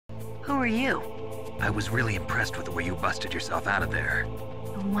Who are you? I was really impressed with the way you busted yourself out of there.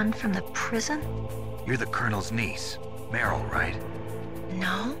 The one from the prison? You're the Colonel's niece, Meryl, right?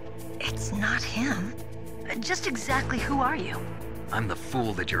 No, it's not him. Just exactly who are you? I'm the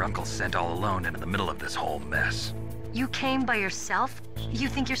fool that your uncle sent all alone into the middle of this whole mess. You came by yourself? You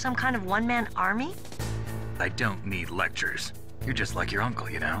think you're some kind of one-man army? I don't need lectures. You're just like your uncle,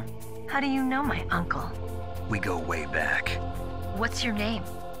 you know? How do you know my uncle? We go way back. What's your name?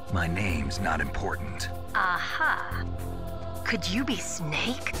 My name's not important. Aha. Could you be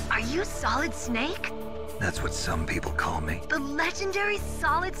Snake? Are you Solid Snake? That's what some people call me. The legendary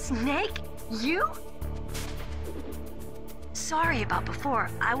Solid Snake? You? Sorry about before.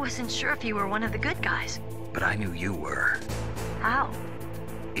 I wasn't sure if you were one of the good guys. But I knew you were. How?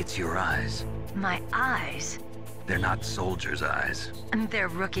 It's your eyes. My eyes? They're not soldiers' eyes. And they're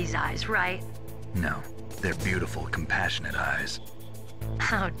rookies' eyes, right? No, they're beautiful, compassionate eyes.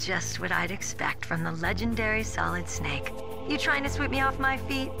 Oh, just what I'd expect from the legendary Solid Snake. You trying to sweep me off my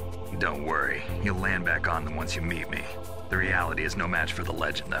feet? Don't worry, you'll land back on them once you meet me. The reality is no match for the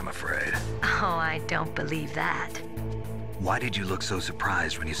legend, I'm afraid. Oh, I don't believe that. Why did you look so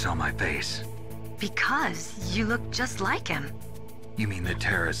surprised when you saw my face? Because you look just like him. You mean the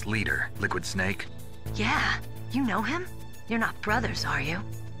terrorist leader, Liquid Snake? Yeah, you know him? You're not brothers, are you?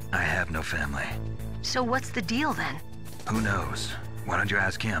 I have no family. So what's the deal then? Who knows? Why don't you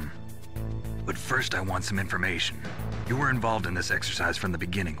ask him? But first I want some information. You were involved in this exercise from the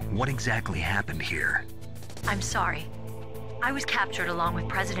beginning. What exactly happened here? I'm sorry. I was captured along with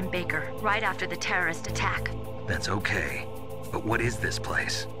President Baker right after the terrorist attack. That's okay. But what is this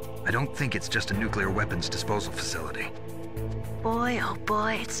place? I don't think it's just a nuclear weapons disposal facility. Boy, oh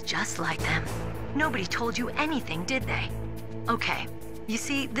boy, it's just like them. Nobody told you anything, did they? Okay, you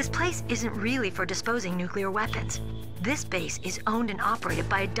see, this place isn't really for disposing nuclear weapons. This base is owned and operated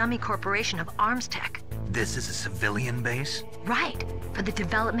by a dummy corporation of arms tech. This is a civilian base? Right, for the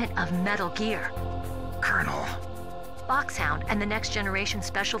development of Metal Gear. Colonel. Foxhound and the Next Generation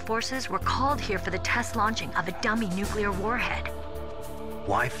Special Forces were called here for the test launching of a dummy nuclear warhead.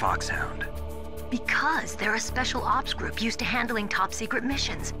 Why Foxhound? Because they're a special ops group used to handling top-secret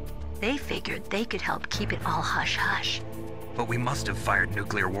missions. They figured they could help keep it all hush-hush. But we must have fired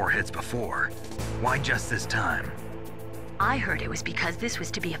nuclear warheads before. Why just this time? I heard it was because this was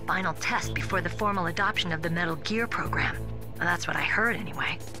to be a final test before the formal adoption of the Metal Gear program. Well, that's what I heard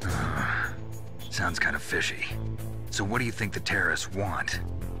anyway. Sounds kind of fishy. So what do you think the terrorists want?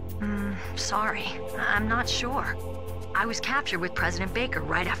 Sorry. I'm not sure. I was captured with President Baker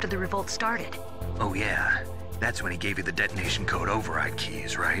right after the revolt started. Oh yeah, that's when he gave you the detonation code override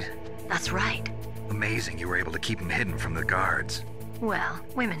keys, right? That's right. Amazing you were able to keep him hidden from the guards. Well,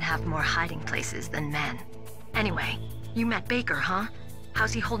 women have more hiding places than men. Anyway, you met Baker, huh?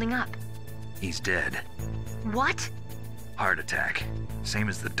 How's he holding up? He's dead. What? Heart attack. Same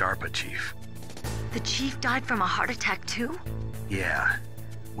as the DARPA chief. The chief died from a heart attack too? Yeah.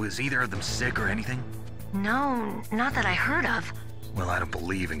 Was either of them sick or anything? No, not that I heard of. Well, I don't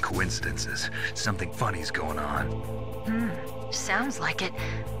believe in coincidences. Something funny's going on. Sounds like it,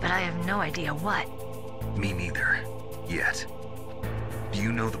 but I have no idea what. Me neither. Yet. Do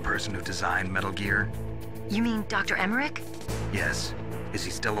you know the person who designed Metal Gear? You mean Dr. Emmerich? Yes. Is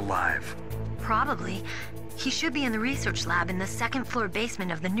he still alive? Probably. He should be in the research lab in the second-floor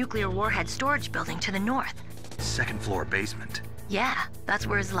basement of the nuclear warhead storage building to the north. Second floor basement? Yeah, that's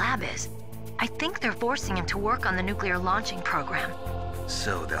where his lab is. I think they're forcing him to work on the nuclear launching program.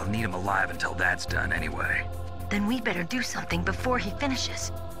 So they'll need him alive until that's done anyway. Then we better do something before he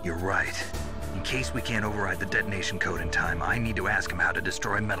finishes. You're right. In case we can't override the detonation code in time, I need to ask him how to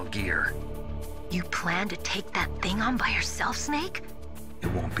destroy Metal Gear. You plan to take that thing on by yourself, Snake?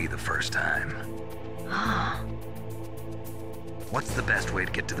 It won't be the first time. Ah. What's the best way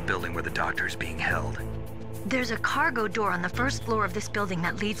to get to the building where the doctor is being held? There's a cargo door on the first floor of this building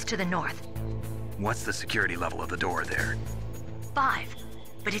that leads to the north. What's the security level of the door there? 5.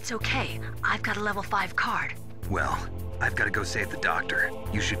 But it's okay. I've got a level 5 card. Well, I've got to go save the doctor.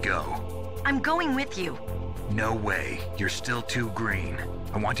 You should go. I'm going with you. No way. You're still too green.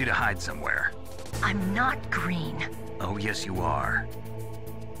 I want you to hide somewhere. I'm not green. Oh, yes, you are.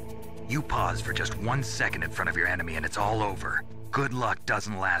 You pause for just 1 second in front of your enemy and it's all over. Good luck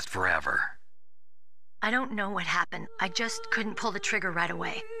doesn't last forever. I don't know what happened. I just couldn't pull the trigger right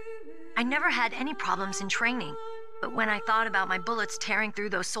away. I never had any problems in training, but when I thought about my bullets tearing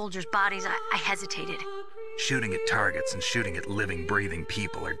through those soldiers' bodies, I hesitated. Shooting at targets and shooting at living, breathing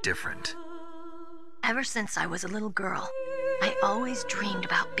people are different. Ever since I was a little girl, I always dreamed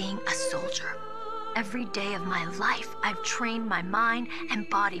about being a soldier. Every day of my life, I've trained my mind and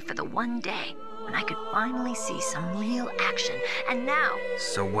body for the one day when I could finally see some real action. And now...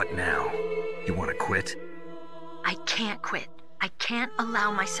 So what now? You want to quit? I can't quit. I can't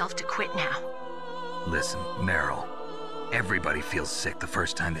allow myself to quit now. Listen, Meryl. Everybody feels sick the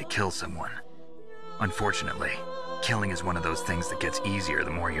first time they kill someone. Unfortunately, killing is one of those things that gets easier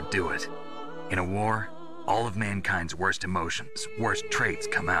the more you do it. In a war, all of mankind's worst emotions, worst traits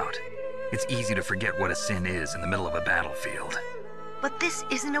come out. It's easy to forget what a sin is in the middle of a battlefield. But this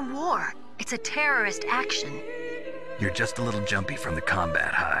isn't a war. It's a terrorist action. You're just a little jumpy from the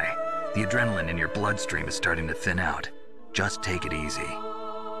combat high. The adrenaline in your bloodstream is starting to thin out. Just take it easy.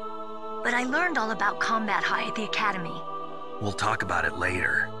 But I learned all about combat high at the academy. We'll talk about it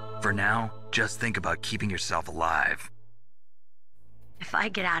later. For now, just think about keeping yourself alive. If I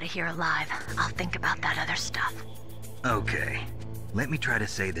get out of here alive, I'll think about that other stuff. Okay. Let me try to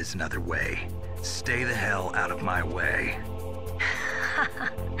say this another way. Stay the hell out of my way.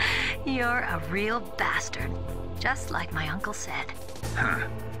 You're a real bastard. Just like my uncle said. Huh.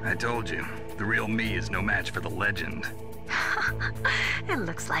 I told you. The real me is no match for the legend. It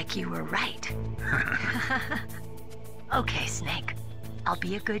looks like you were right. Okay, Snake. I'll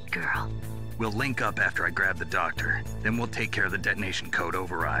be a good girl. We'll link up after I grab the doctor. Then we'll take care of the detonation code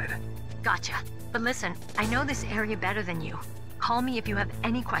override. Gotcha. But listen, I know this area better than you. Call me if you have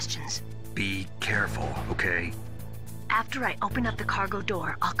any questions. Be careful, okay? After I open up the cargo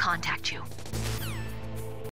door, I'll contact you.